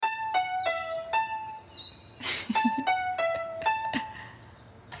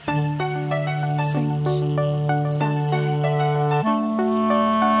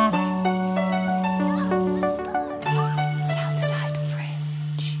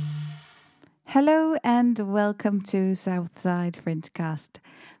Hello and welcome to Southside Fringecast.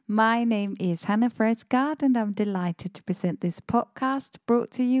 My name is Hannah Fresgard and I'm delighted to present this podcast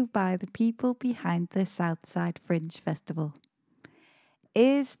brought to you by the people behind the Southside Fringe Festival.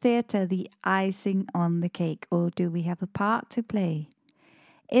 Is theatre the icing on the cake, or do we have a part to play?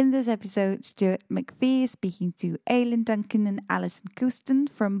 In this episode, Stuart McPhee is speaking to Aileen Duncan and Alison Couston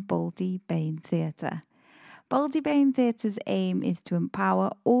from Baldy Bane Theatre. Baldy Bane Theatre's aim is to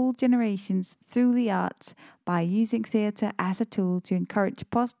empower all generations through the arts by using theatre as a tool to encourage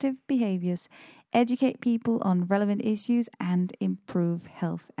positive behaviours, educate people on relevant issues and improve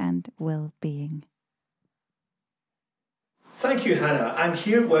health and well-being. Thank you, Hannah. I'm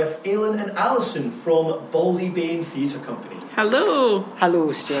here with Aileen and Alison from Baldy Bane Theatre Company. Hello.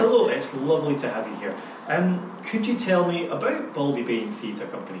 Hello, Stuart. Hello, it's lovely to have you here. Could you tell me about Baldy Bane Theatre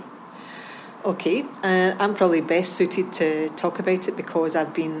Company? Okay, I'm probably best suited to talk about it because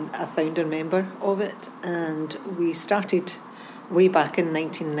I've been a founder member of it, and we started way back in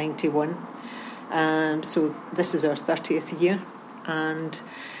 1991. So this is our 30th year, and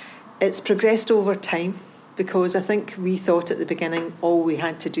it's progressed over time because I think we thought at the beginning all we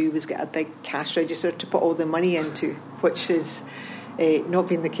had to do was get a big cash register to put all the money into, which has not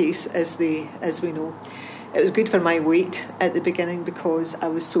been the case as we know. It was good for my weight at the beginning because I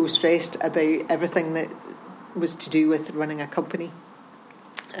was so stressed about everything that was to do with running a company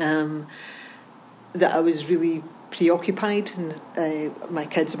that I was really preoccupied, and my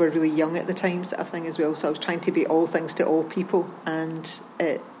kids were really young at the time, sort of thing as well. So I was trying to be all things to all people, and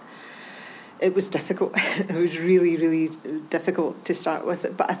it was difficult. It was really, really difficult to start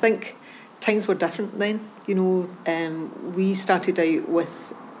with. But I think times were different then. You know, we started out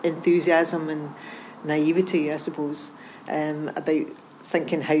with enthusiasm and naivety, I suppose, about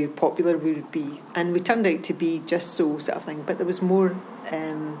thinking how popular we would be, and we turned out to be just so, sort of thing. But there was more,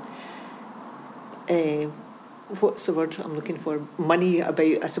 what's the word I'm looking for? Money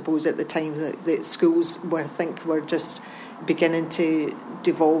about, I suppose, at the time that schools were just beginning to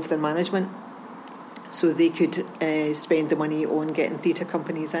devolve their management, so they could spend the money on getting theatre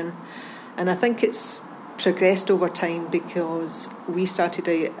companies in. And I think it's progressed over time because we started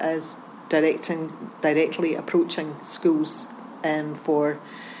out as directly approaching schools for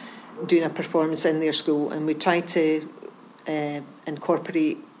doing a performance in their school, and we tried to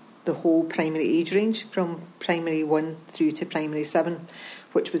incorporate the whole primary age range from primary 1 through to primary 7,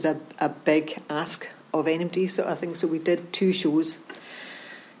 which was a big ask of anybody, sort of thing. So we did 2 shows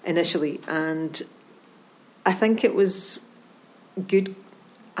initially, and I think it was good,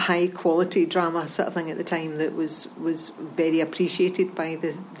 high quality drama sort of thing at the time that was very appreciated by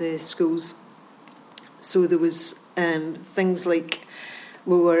the schools. So there was things like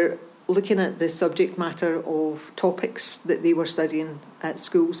we were looking at the subject matter of topics that they were studying at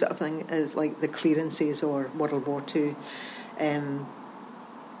school, sort of thing, like the clearances or World War II. I'm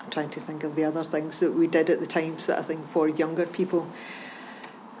trying to think of the other things that we did at the time, sort of thing, for younger people.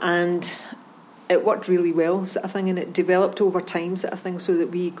 And it worked really well, sort of thing, and it developed over time, sort of thing, so that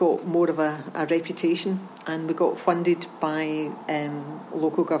we got more of a reputation, and we got funded by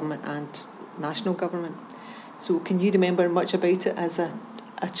local government and national government. So can you remember much about it as a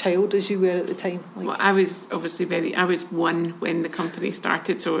child as you were at the time? Well, I was obviously I was 1 when the company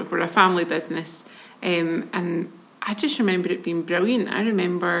started, so we're a family business, and I just remember it being brilliant. I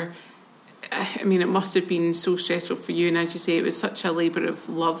remember, I mean, it must have been so stressful for you, and as you say, it was such a labour of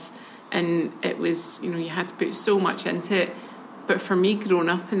love. And it was, you know, you had to put so much into it. But for me, growing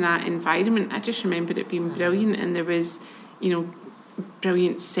up in that environment, I just remembered it being brilliant. And there was, you know,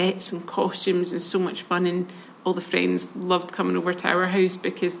 brilliant sets and costumes and so much fun. And all the friends loved coming over to our house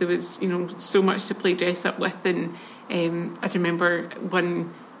because there was, you know, so much to play dress up with. And I remember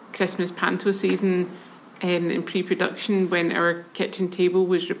one Christmas panto season in pre-production when our kitchen table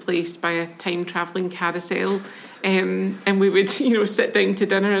was replaced by a time-travelling carousel. And we would, you know, sit down to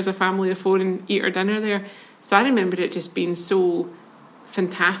dinner as a family of 4 and eat our dinner there. So I remember it just being so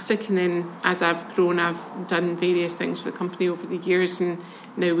fantastic. And then as I've grown, I've done various things for the company over the years, and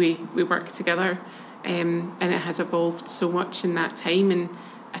now we work together. And it has evolved so much in that time. And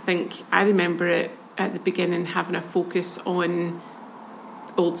I think I remember it at the beginning having a focus on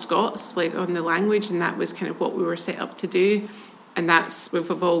Old Scots, like on the language, and that was kind of what we were set up to do. And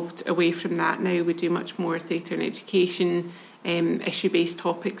we've evolved away from that now. We do much more theatre and education, issue-based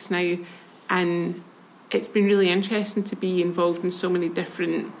topics now. And it's been really interesting to be involved in so many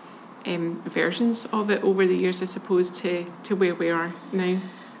different versions of it over the years, I suppose, to where we are now.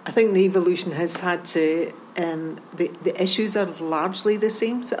 I think the evolution has had to... the issues are largely the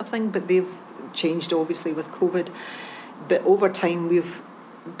same sort of thing, but they've changed, obviously, with COVID. But over time,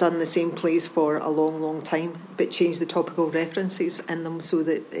 done the same plays for a long, long time, but changed the topical references in them so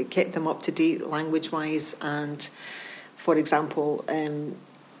that it kept them up to date language-wise. And, for example,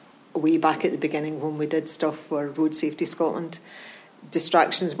 way back at the beginning when we did stuff for Road Safety Scotland,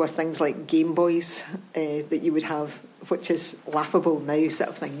 distractions were things like Game Boys that you would have, which is laughable now, sort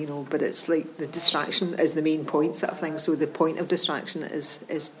of thing, but it's like the distraction is the main point, sort of thing. So the point of distraction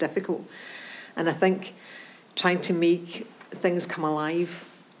is difficult. And I think trying to make things come alive,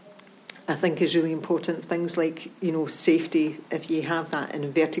 I think, is really important. Things like, safety, if you have that in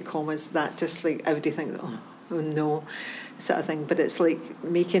inverted commas, that just like everybody thinks, oh no, sort of thing. But it's like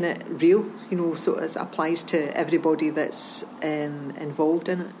making it real, so it applies to everybody that's involved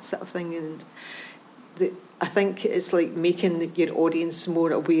in it, sort of thing. And I think it's like making your audience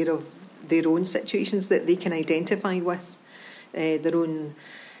more aware of their own situations that they can identify with, their own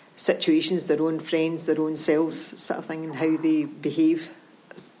situations, their own friends, their own selves, sort of thing, and how they behave,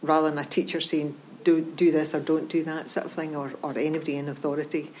 rather than a teacher saying do this or don't do that, sort of thing, or anybody in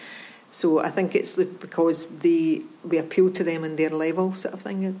authority. So I think it's because we appeal to them on their level, sort of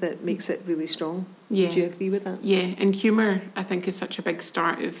thing, that makes it really strong. Yeah. Would you agree with that? Yeah, and humour, I think, is such a big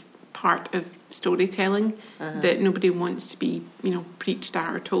part of storytelling that nobody wants to be, preached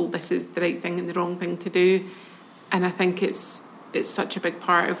at or told this is the right thing and the wrong thing to do. And I think it's such a big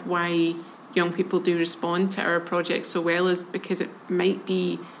part of why young people do respond to our project so well, is because it might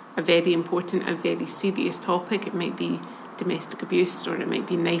be a very important, a very serious topic. It might be domestic abuse, or it might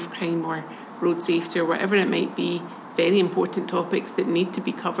be knife crime or road safety, or whatever it might be. Very important topics that need to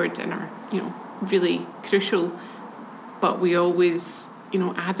be covered and are, really crucial. But we always,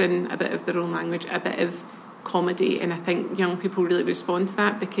 add in a bit of their own language, a bit of comedy, and I think young people really respond to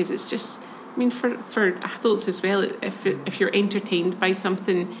that because it's just, for adults as well, if you're entertained by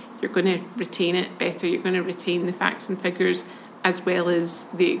something, you're going to retain it better. You're going to retain the facts and figures as well as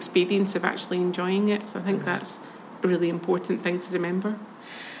the experience of actually enjoying it. So I think that's a really important thing to remember.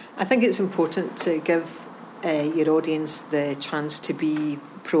 I think it's important to give your audience the chance to be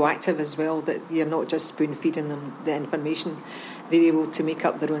proactive as well, that you're not just spoon feeding them the information. They're able to make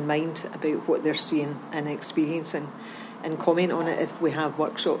up their own mind about what they're seeing and experiencing and comment on it if we have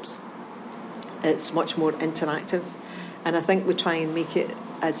workshops. It's much more interactive, and I think we try and make it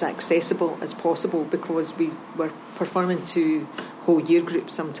as accessible as possible because we're performing to whole year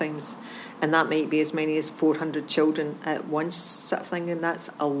groups sometimes, and that might be as many as 400 children at once, sort of thing, and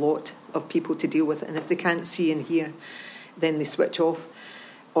that's a lot of people to deal with. And if they can't see and hear, then they switch off.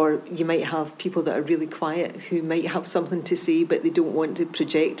 Or you might have people that are really quiet who might have something to say, but they don't want to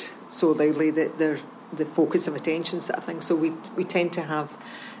project so loudly that they're the focus of attention, sort of thing. So we tend to have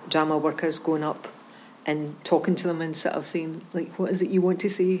drama workers going up and talking to them and sort of saying, like, what is it you want to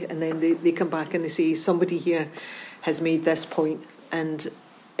say? And then they come back and they say, somebody here has made this point, and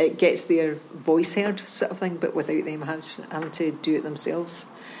it gets their voice heard, sort of thing, but without them having to do it themselves.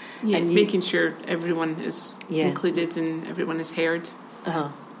 Yeah, and it's making sure everyone is included and everyone is heard.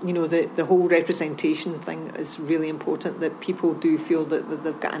 The whole representation thing is really important, that people do feel that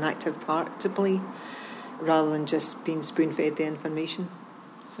they've got an active part to play rather than just being spoon-fed the information.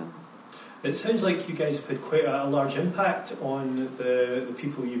 So it sounds like you guys have had quite a large impact on the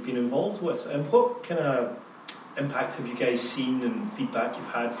people you've been involved with. And what kind of impact have you guys seen and feedback you've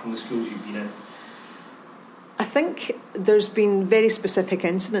had from the schools you've been in? I think there's been very specific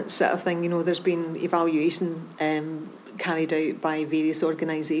incidents, sort of thing. There's been evaluation carried out by various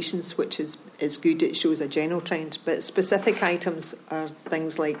organisations, which is good. It shows a general trend. But specific items are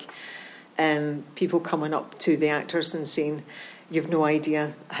things like people coming up to the actors and saying, you've no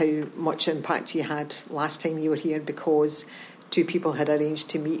idea how much impact you had last time you were here because two people had arranged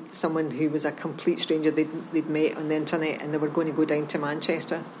to meet someone who was a complete stranger they'd met on the internet, and they were going to go down to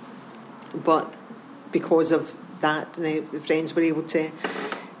Manchester. But because of that, the friends were able to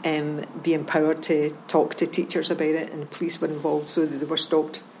be empowered to talk to teachers about it, and police were involved so that they were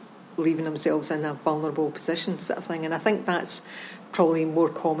stopped leaving themselves in a vulnerable position, sort of thing. And I think that's probably more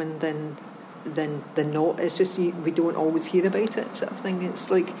common than not. It's just we don't always hear about it, sort of thing. It's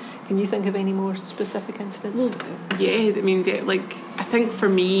like, can you think of any more specific incidents? Well, I think for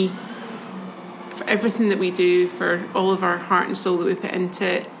me, for everything that we do, for all of our heart and soul that we put into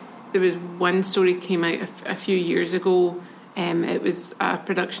it, there was one story came out a few years ago. It was a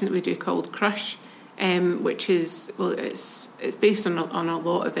production that we do called Crush, which is, it's based on a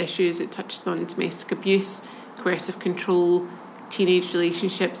lot of issues. It touches on domestic abuse, coercive control, teenage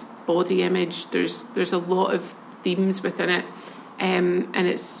relationships, body image. There's a lot of themes within it, and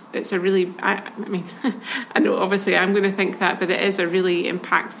it's a really, I know obviously I'm going to think that, but it is a really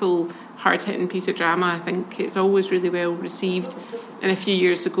impactful, hard-hitting piece of drama. I think it's always really well received. And a few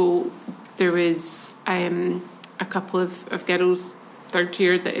years ago, there was a couple of girls, third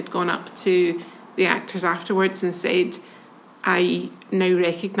year, that had gone up to the actors afterwards and said, I now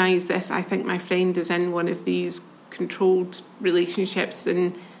recognise this. I think my friend is in one of these controlled relationships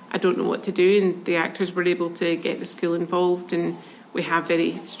and I don't know what to do. And the actors were able to get the school involved, and we have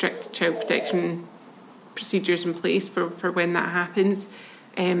very strict child protection procedures in place for when that happens.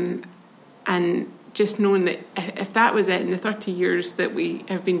 And just knowing that if that was it in the 30 years that we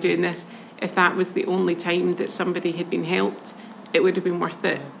have been doing this, if that was the only time that somebody had been helped, it would have been worth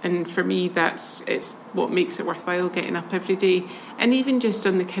it. And for me, it's what makes it worthwhile getting up every day. And even just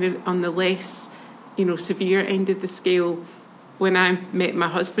on the less, severe end of the scale, when I met my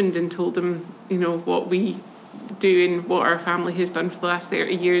husband and told him, what we do and what our family has done for the last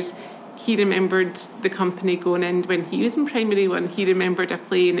 30 years, he remembered the company going in when he was in primary one. He remembered a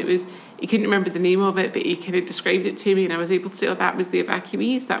play, and he couldn't remember the name of it, but he kind of described it to me, and I was able to say, that was The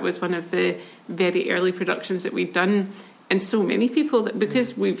Evacuees. That was one of the very early productions that we'd done. And so many people,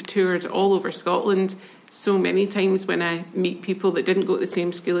 because we've toured all over Scotland, so many times when I meet people that didn't go to the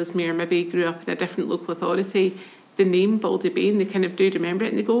same school as me or maybe grew up in a different local authority, the name Baldybane, they kind of do remember it,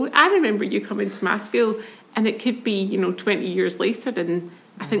 and they go, I remember you coming to my school. And it could be, 20 years later, and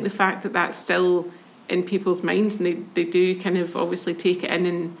I think the fact that that's still in people's minds, and they do kind of obviously take it in,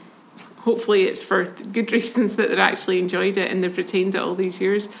 and hopefully it's for good reasons that they've actually enjoyed it and they've retained it all these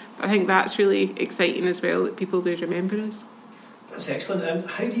years. But I think that's really exciting as well, that people do remember us. That's excellent.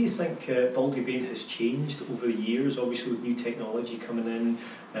 How do you think Baldybane has changed over the years? Obviously, with new technology coming in,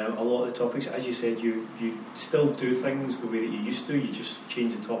 a lot of the topics, as you said, you still do things the way that you used to. You just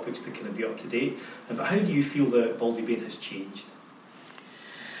change the topics to kind of be up to date. But how do you feel that Baldybane has changed?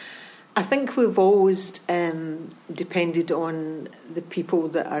 I think we've always depended on the people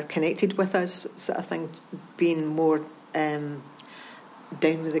that are connected with us, sort of thing, being more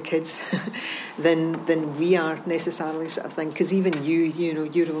down with the kids than we are necessarily, sort of thing. Because even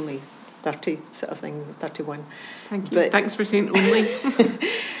you're only 30, sort of thing, 31. Thank you. Thanks for saying only.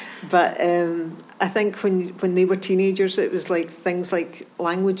 But I think when they were teenagers, it was like things like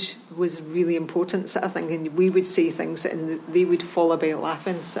language was really important, sort of thing, and we would say things and they would fall about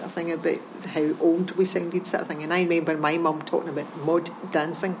laughing, sort of thing, about how old we sounded, sort of thing. And I remember my mum talking about mod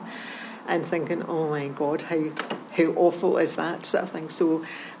dancing and thinking, oh my God, how awful is that, sort of thing. So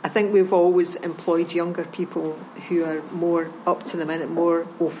I think we've always employed younger people who are more up to the minute, more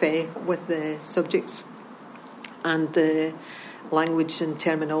au fait with the subjects and the language and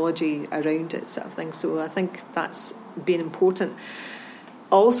terminology around it, sort of thing. So I think that's been important.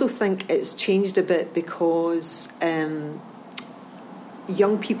 I also think it's changed a bit because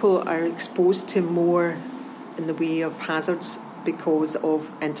young people are exposed to more in the way of hazards because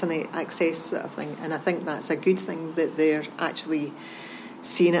of internet access, sort of thing. And I think that's a good thing, that they're actually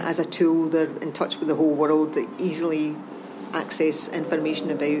seeing it as a tool. They're in touch with the whole world, they easily access information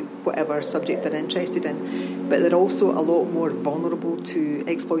about whatever subject they're interested in, but they're also a lot more vulnerable to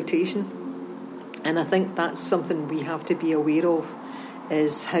exploitation. And I think that's something we have to be aware of,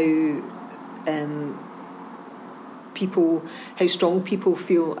 is how strong people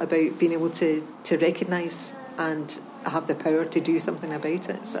feel about being able to recognise and have the power to do something about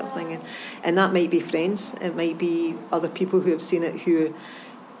it, sort of thing. And that might be friends, it might be other people who have seen it, who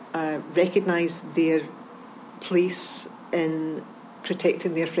recognise their place in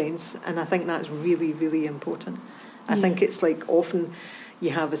protecting their friends. And I think that's really, really important. I think it's like often you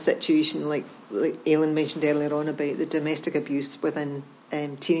have a situation like Aileen mentioned earlier on about the domestic abuse within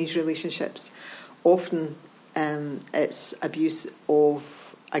teenage relationships. Often it's abuse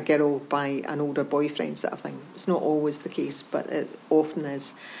of a girl by an older boyfriend, sort of thing. It's not always the case, but it often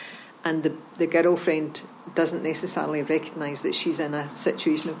is. And the girlfriend doesn't necessarily recognise that she's in a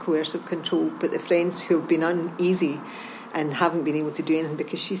situation of coercive control, but the friends who have been uneasy and haven't been able to do anything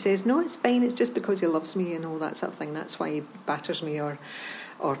because she says, no, it's fine, it's just because he loves me and all that sort of thing, that's why he batters me or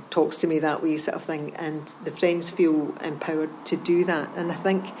talks to me that way, sort of thing. And the friends feel empowered to do that. And I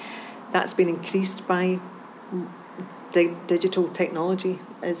think that's been increased by digital technology.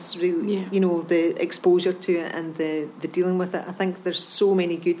 Is really, the exposure to it and the dealing with it. I think there's so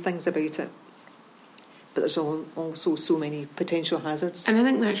many good things about it, but there's also so many potential hazards. And I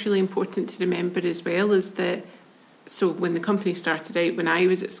think that's really important to remember as well, is that, so when the company started out, when I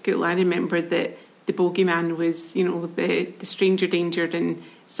was at school, I remember that the bogeyman was, the stranger danger and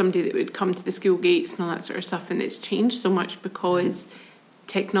somebody that would come to the school gates and all that sort of stuff. And it's changed so much because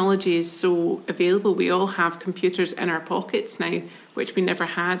technology is so available. We all have computers in our pockets now, which we never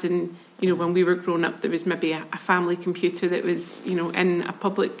had. And, when we were growing up, there was maybe a family computer that was, in a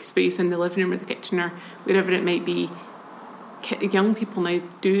public space in the living room or the kitchen or wherever it might be. Young people now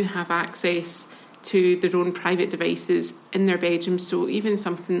do have access to their own private devices in their bedrooms. So even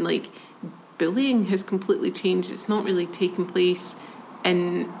something like bullying has completely changed. It's not really taking place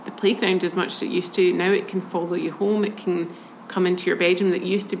in the playground as much as it used to. Now it can follow you home. It can come into your bedroom that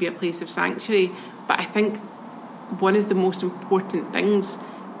used to be a place of sanctuary. But I think one of the most important things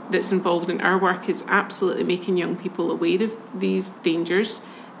that's involved in our work is absolutely making young people aware of these dangers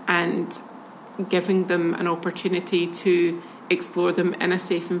and giving them an opportunity to explore them in a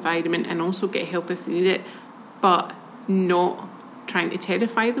safe environment and also get help if they need it, but not trying to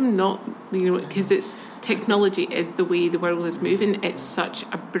terrify them, because technology is the way the world is moving. It's such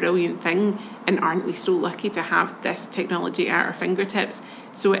a brilliant thing, and aren't we so lucky to have this technology at our fingertips?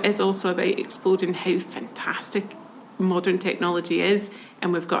 So it is also about exploring how fantastic modern technology is,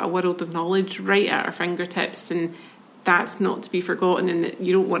 and we've got a world of knowledge right at our fingertips, and that's not to be forgotten. And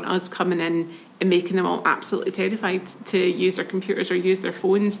you don't want us coming in and making them all absolutely terrified to use their computers or use their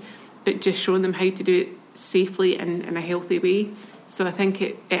phones, but just showing them how to do it safely and in a healthy way. So I think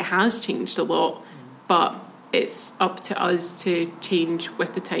it has changed a lot, but it's up to us to change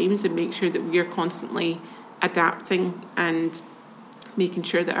with the times and make sure that we are constantly adapting and making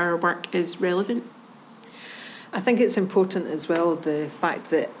sure that our work is relevant. I think it's important as well, the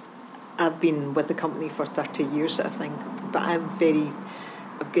fact that I've been with the company for 30 years, sort of thing, but I've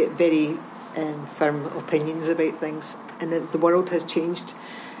got very firm opinions about things, and the world has changed.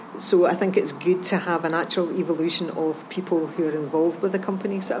 So I think it's good to have a natural evolution of people who are involved with the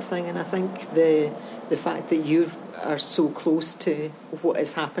company, sort of thing. And I think the fact that you are so close to what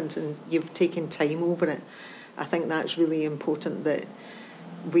has happened and you've taken time over it, I think that's really important, that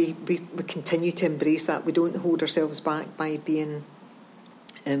we continue to embrace that. We don't hold ourselves back by being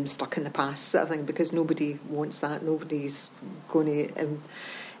stuck in the past, sort of thing, because nobody wants that. Nobody's going to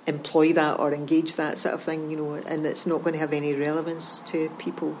employ that or engage that, sort of thing, and it's not going to have any relevance to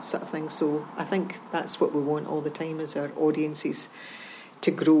people, sort of thing. So I think that's what we want all the time, is our audiences to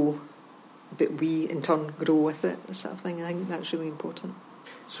grow, but we in turn grow with it, sort of thing. I think that's really important.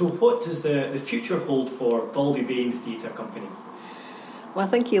 So what does the future hold for Baldybane Theatre Company? Well, I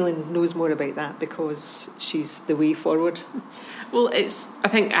think Aileen knows more about that because she's the way forward. Well, I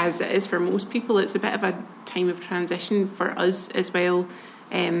think as it is for most people, it's a bit of a time of transition for us as well.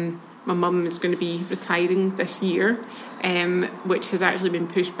 My mum is going to be retiring this year, which has actually been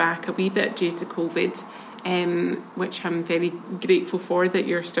pushed back a wee bit due to COVID, which I'm very grateful for, that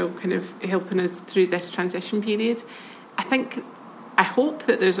you're still kind of helping us through this transition period. I hope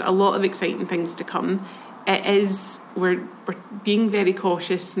that there's a lot of exciting things to come. We're being very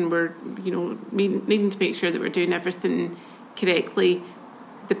cautious, and we're needing to make sure that we're doing everything correctly.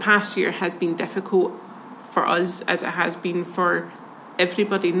 The past year has been difficult for us, as it has been for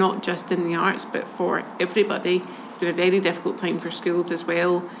everybody, not just in the arts, but for everybody. It's been a very difficult time for schools as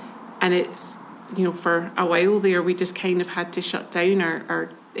well, and it's for a while there we just kind of had to shut down our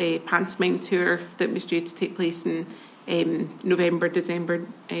pantomime tour that was due to take place in November, December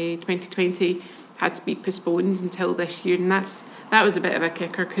 2020. Had to be postponed until this year, and that was a bit of a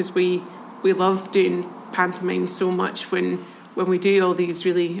kicker, because we love doing pantomime so much. When we do all these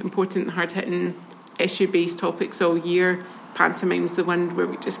really important, hard-hitting, issue-based topics all year, pantomime's the one where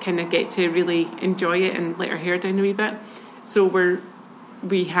we just kind of get to really enjoy it and let our hair down a wee bit. So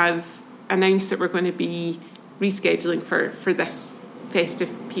we have announced that we're going to be rescheduling for this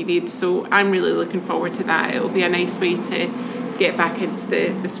festive period. So I'm really looking forward to that. It'll be a nice way to get back into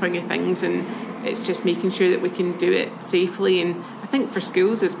the swing of things, and it's just making sure that we can do it safely. And I think for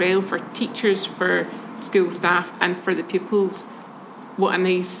schools as well, for teachers, for school staff, and for the pupils, what a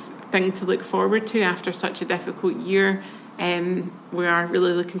nice thing to look forward to after such a difficult year. We are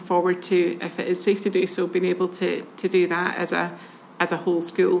really looking forward to, if it is safe to do so, being able to do that as a whole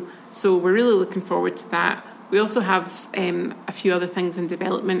school. So we're really looking forward to that. We also have a few other things in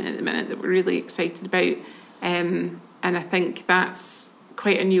development at the minute that we're really excited about, and I think that's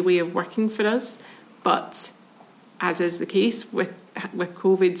quite a new way of working for us. But as is the case with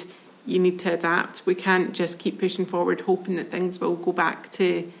COVID, you need to adapt. We can't just keep pushing forward hoping that things will go back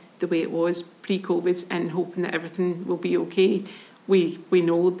to the way it was pre-COVID and hoping that everything will be okay. We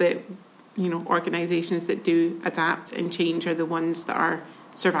know that organisations that do adapt and change are the ones that are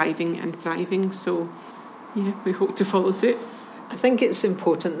surviving and thriving. So yeah, we hope to follow suit. I think it's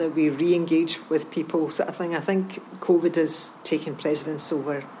important that we re-engage with people, sort of thing. I think COVID has taken precedence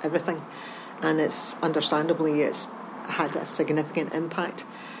over everything, and it's understandably it's had a significant impact.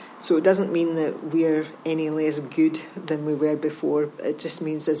 So it doesn't mean that we're any less good than we were before. It just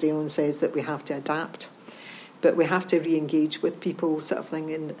means, as Aileen says, that we have to adapt. But we have to re-engage with people, sort of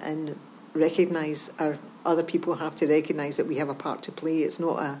thing, and recognise, or other people have to recognise that we have a part to play. It's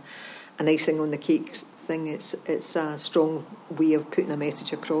not an icing on the cake thing. It's a strong way of putting a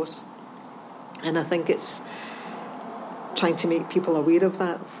message across. And I think it's trying to make people aware of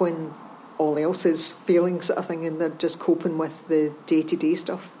that when all else is failing, sort of thing, and they're just coping with the day-to-day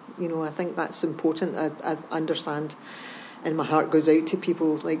stuff. You know, I think that's important. I understand, and my heart goes out to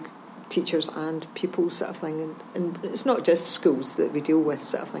people like teachers and pupils, sort of thing. And it's not just schools that we deal with,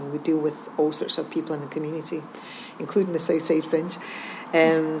 sort of thing. We deal with all sorts of people in the community, including the Southside Fringe.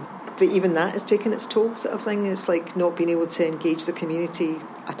 But even that is taking its toll, sort of thing. It's like not being able to engage the community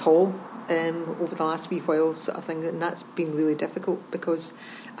at all over the last wee while, sort of thing. And that's been really difficult, because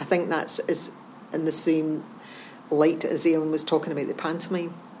I think that's is in the same light as Aileen was talking about the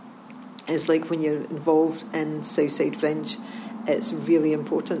pantomime. It's like when you're involved in Southside Fringe, it's really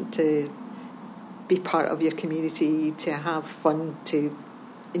important to be part of your community, to have fun, to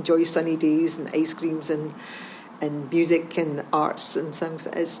enjoy sunny days and ice creams and music and arts and things.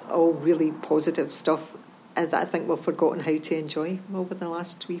 It's all really positive stuff that I think we've forgotten how to enjoy over the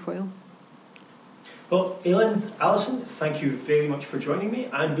last wee while. Well, Aileen, Alison, thank you very much for joining me,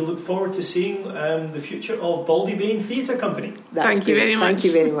 and we look forward to seeing the future of Baldybane Theatre Company. Thank you very much. Thank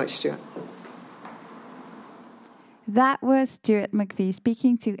you very much, Stuart. That was Stuart McPhee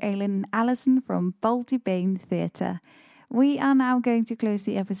speaking to Aileen and Alison from Baldybane Theatre. We are now going to close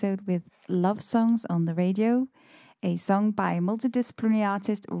the episode with Love Songs on the Radio, a song by multidisciplinary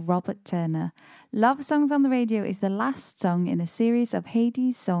artist Robert Turner. Love Songs on the Radio is the last song in a series of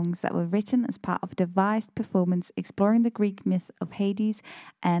Hades songs that were written as part of a devised performance exploring the Greek myth of Hades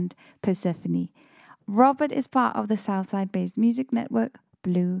and Persephone. Robert is part of the Southside-based music network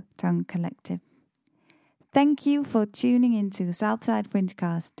Blue Tongue Collective. Thank you for tuning into Southside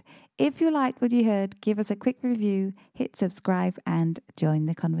Fringecast. If you liked what you heard, give us a quick review, hit subscribe, and join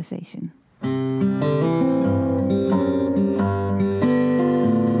the conversation.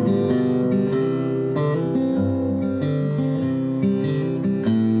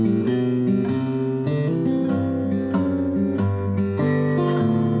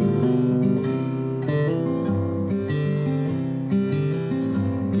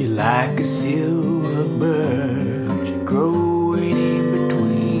 Like a silver bird growing in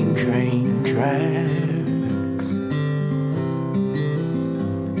between train tracks.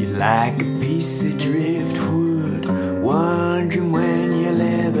 You're like a piece of driftwood, wondering when you'll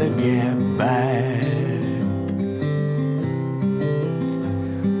ever get back.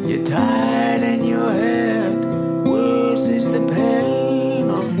 You're tired and your head worsens the pain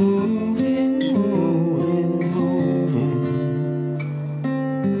of moving.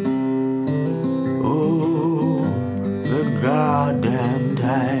 Goddamn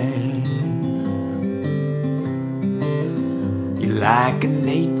time. You're like a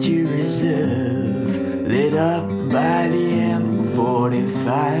nature reserve lit up by the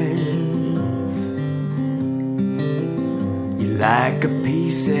M45. You're like a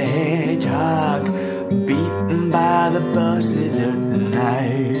piece of hedgehog beaten by the buses at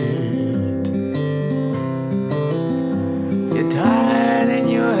night. You're tired and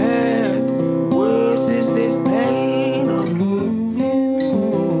your head worsens this pain.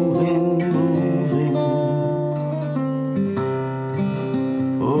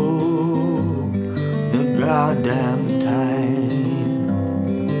 Goddamn time.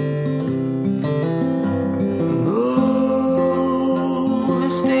 Oh, the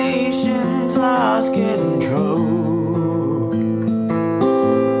station's lost control.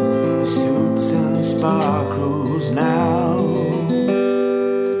 Suits and sparkles now,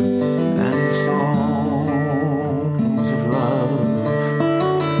 and songs of love.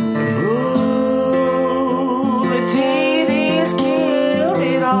 Oh, the TV's killed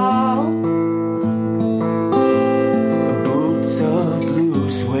it all. Of blue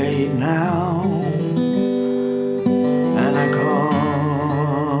suede now, and a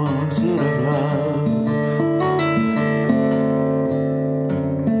concert of love.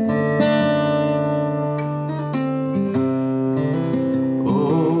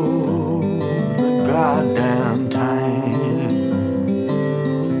 Oh, the goddamn time.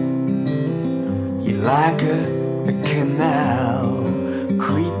 You're like a canal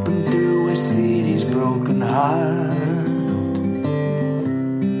creeping through a city's broken heart.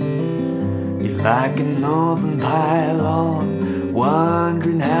 Like a northern pylon,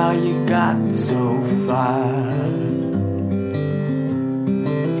 wondering how you got so far.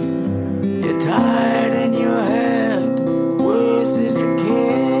 You're tired.